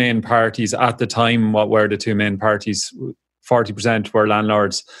two main parties at the time, what were the two main parties, 40% were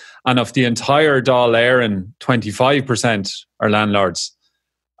landlords. And of the entire Dáil Éireann, 25% are landlords.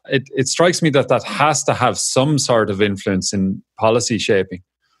 It strikes me that has to have some sort of influence in policy shaping.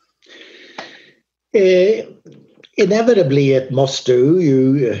 It Inevitably, it must do.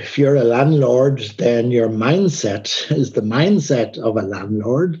 If you're a landlord, then your mindset is the mindset of a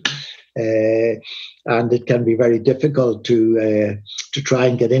landlord. And it can be very difficult to try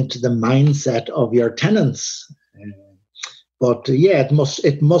and get into the mindset of your tenants. But it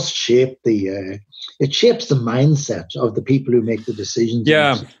must shape it shapes the mindset of the people who make the decisions.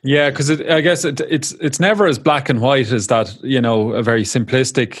 Yeah, because I guess it's never as black and white as that. A very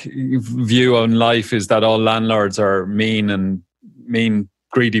simplistic view on life is that all landlords are mean,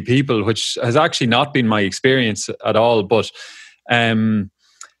 greedy people, which has actually not been my experience at all. But look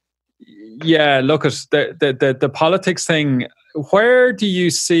at the politics thing. Where do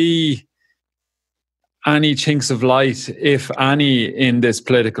you see any chinks of light, if any, in this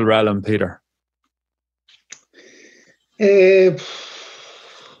political realm, Peter?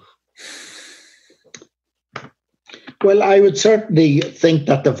 Well, I would certainly think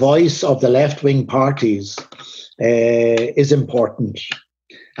that the voice of the left-wing parties is important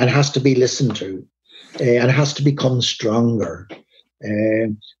and has to be listened to and has to become stronger.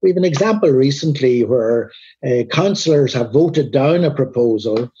 We have an example recently where councillors have voted down a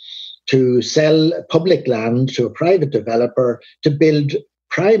proposal to sell public land to a private developer to build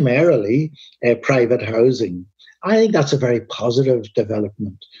primarily private housing. I think that's a very positive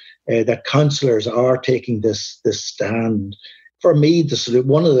development, that councillors are taking this stand. For me,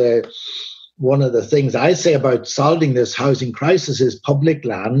 one of the things I say about solving this housing crisis is public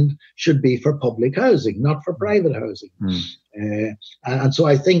land should be for public housing, not for private housing. And so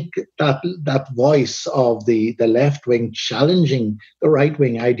I think that voice of the left wing challenging the right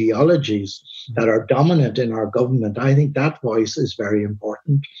wing ideologies that are dominant in our government, I think that voice is very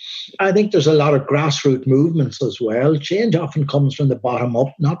important. I think there's a lot of grassroots movements as well. Change often comes from the bottom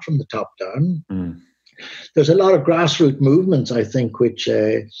up, not from the top down. There's a lot of grassroots movements, I think, which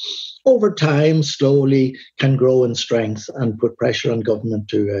over time slowly can grow in strength and put pressure on government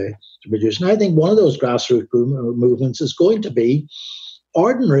to produce. And I think one of those grassroots movements is going to be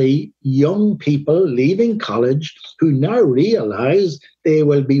ordinary young people leaving college who now realize they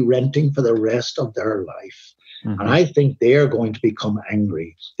will be renting for the rest of their life. And I think they're going to become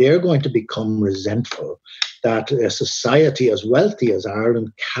angry. They're going to become resentful that a society as wealthy as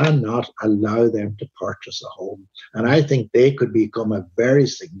Ireland cannot allow them to purchase a home. And I think they could become a very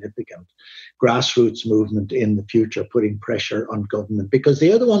significant grassroots movement in the future, putting pressure on government, because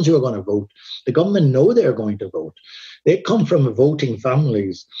they are the ones who are going to vote. The government know they're going to vote. They come from voting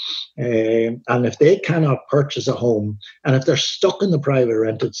families. And if they cannot purchase a home, and if they're stuck in the private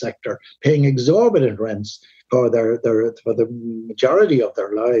rented sector, paying exorbitant rents for the majority of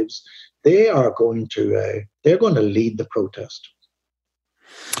their lives, they're going to lead the protest.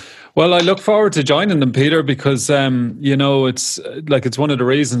 Well, I look forward to joining them, Peter, because it's one of the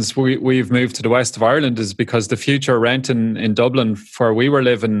reasons we've moved to the west of Ireland is because the future rent in Dublin, where we were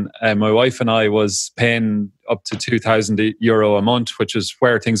living, my wife and I was paying up to €2,000 a month, which is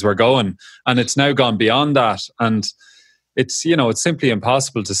where things were going, and it's now gone beyond that. And it's simply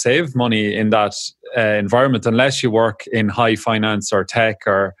impossible to save money in that environment unless you work in high finance or tech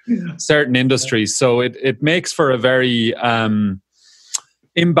or certain industries. So it makes for a very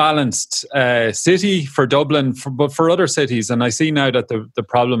imbalanced city for Dublin, but for other cities. And I see now that the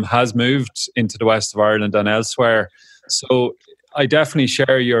problem has moved into the west of Ireland and elsewhere. So I definitely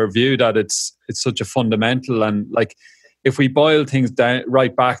share your view that it's such a fundamental, and like if we boil things down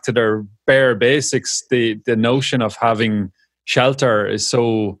right back to their bare basics, the notion of having shelter is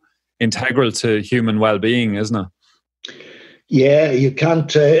so integral to human well-being, isn't it? Yeah, you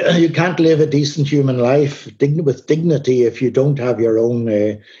can't live a decent human life with dignity if you don't have your own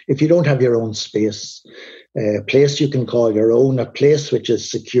space, a place you can call your own, a place which is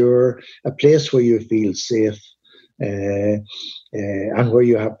secure, a place where you feel safe, and where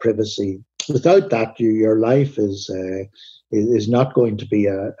you have privacy. Without that, your life is not going to be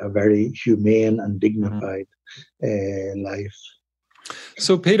a very humane and dignified life.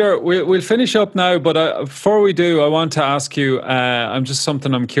 So, Peter, we'll finish up now, but before we do, I want to ask you, I'm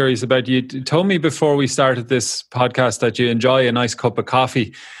curious about. You told me before we started this podcast that you enjoy a nice cup of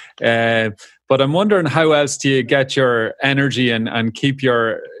coffee, but I'm wondering how else do you get your energy and keep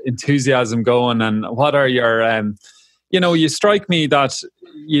your enthusiasm going, and what are your, you strike me that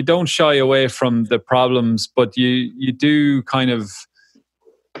you don't shy away from the problems, but you do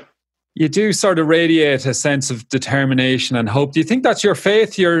sort of radiate a sense of determination and hope. Do you think that's your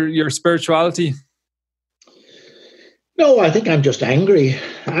faith, your spirituality? No, I think I'm just angry.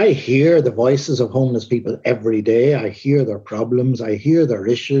 I hear the voices of homeless people every day. I hear their problems. I hear their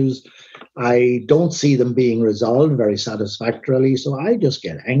issues. I don't see them being resolved very satisfactorily. So I just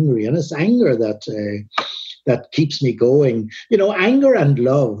get angry. And it's anger that that keeps me going. Anger and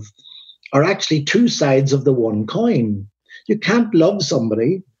love are actually two sides of the one coin. You can't love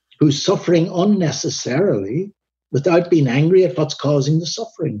somebody who's suffering unnecessarily without being angry at what's causing the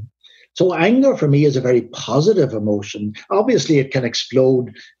suffering. So anger for me is a very positive emotion. Obviously, it can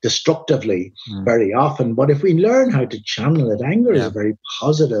explode destructively very often, but if we learn how to channel it, anger is a very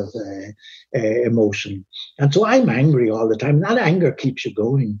positive emotion. And so I'm angry all the time. That anger keeps you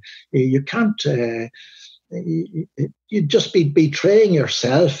going. You can't... you'd just be betraying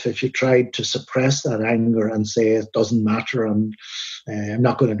yourself if you tried to suppress that anger and say it doesn't matter and I'm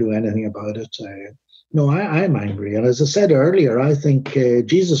not going to do anything about it. No, I'm angry. And as I said earlier, I think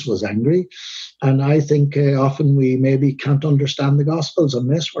Jesus was angry. And I think often we maybe can't understand the Gospels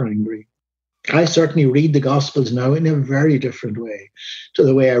unless we're angry. I certainly read the Gospels now in a very different way to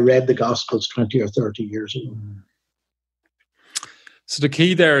the way I read the Gospels 20 or 30 years ago. So the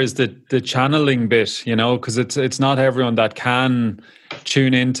key there is the channeling bit, because it's not everyone that can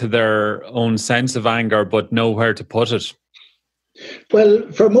tune into their own sense of anger, but know where to put it.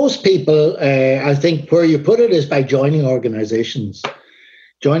 Well, for most people, I think where you put it is by joining organizations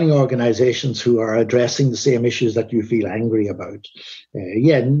who are addressing the same issues that you feel angry about.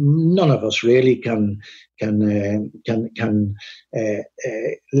 None of us really can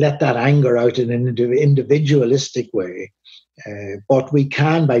let that anger out in an individualistic way. But we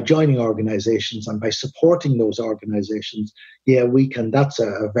can by joining organizations and by supporting those organizations. We can. That's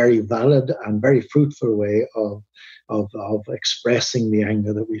a very valid and very fruitful way of expressing the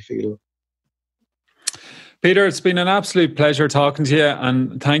anger that we feel. Peter, it's been an absolute pleasure talking to you,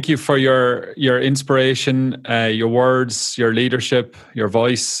 and thank you for your inspiration, your words, your leadership, your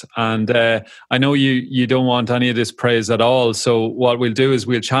voice. And I know you don't want any of this praise at all. So what we'll do is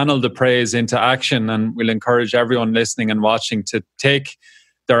we'll channel the praise into action, and we'll encourage everyone listening and watching to take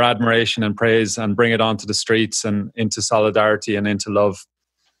their admiration and praise and bring it onto the streets and into solidarity and into love.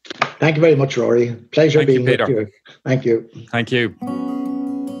 Thank you very much, Rory. Pleasure being with you. Thank you. Thank you.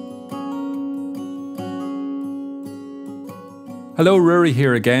 Hello, Rory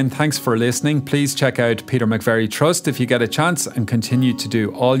here again. Thanks for listening. Please check out Peter McVerry Trust if you get a chance, and continue to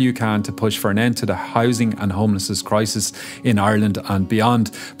do all you can to push for an end to the housing and homelessness crisis in Ireland and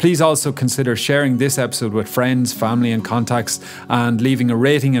beyond. Please also consider sharing this episode with friends, family and contacts, and leaving a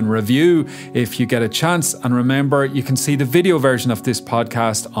rating and review if you get a chance. And remember, you can see the video version of this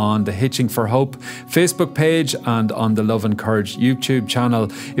podcast on the Hitching for Hope Facebook page and on the Love and Courage YouTube channel.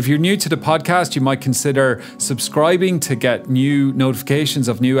 If you're new to the podcast, you might consider subscribing to get new notifications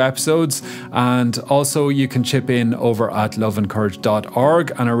of new episodes, and also you can chip in over at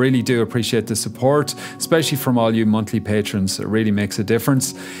loveandcourage.org, and I really do appreciate the support, especially from all you monthly patrons. It really makes a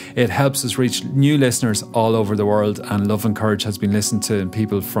difference. It helps us reach new listeners all over the world, and Love and Courage has been listened to in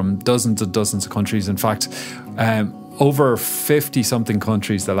people from dozens and dozens of countries. In fact, over 50 something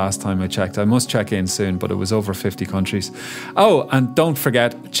countries the last time I checked. I must check in soon, but it was over 50 countries. Oh, and don't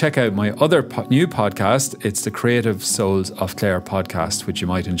forget, check out my other new podcast. It's the Creative Souls of Clare podcast, which you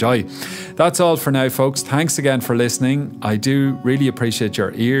might enjoy. That's all for now, folks. Thanks again for listening. I do really appreciate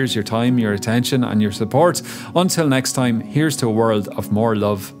your ears, your time, your attention and your support. Until next time, here's to a world of more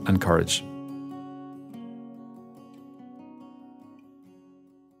love and courage.